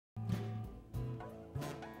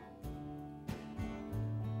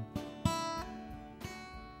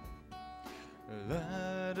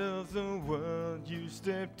Light of the world, you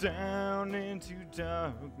stepped down into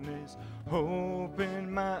darkness.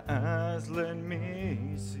 Open my eyes, let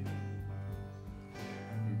me see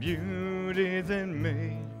beauty that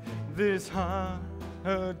made this heart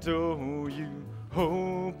adore you.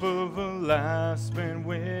 Hope of a life spent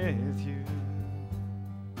with you.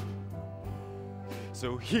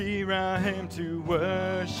 So here I am to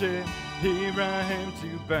worship, here I am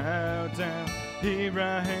to bow down, here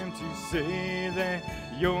I am to say that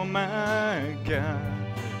you're my God.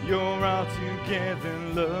 You're altogether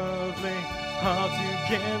lovely,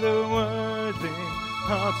 altogether worthy,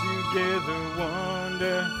 altogether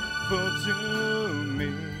wonderful to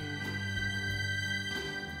me.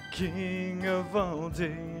 King of all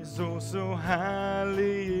days, oh so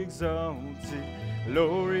highly exalted,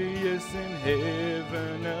 glorious in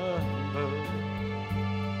heaven above.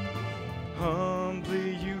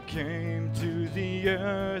 Humbly you came to the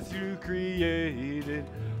earth you created,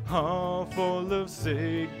 all for love's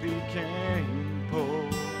sake became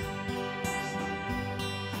poor.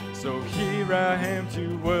 So here I am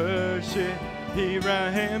to worship, here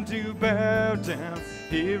I am to bow down,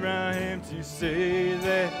 here I am to say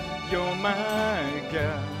that you're my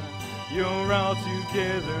God. You're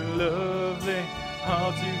altogether lovely,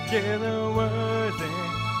 altogether worthy,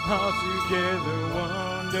 altogether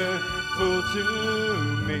wonderful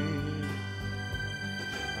to me.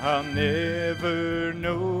 I'll never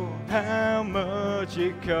know how much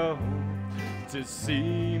it cost to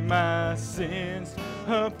see my sins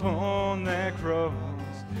upon that cross.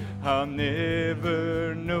 I'll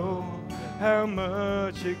never know how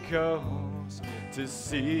much it costs to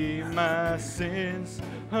see my sins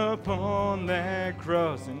upon that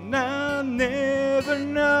cross. And I'll never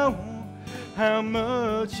know how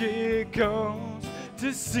much it costs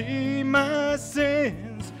to see my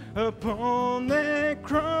sins upon that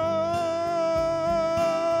cross.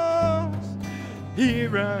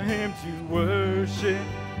 Here I am to worship,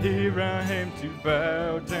 here I am to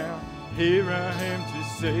bow down, here I am to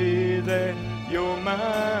say that you're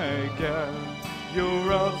my God.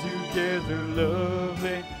 You're altogether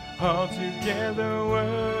lovely, altogether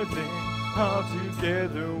worthy,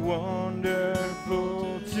 altogether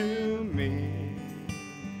wonderful to me.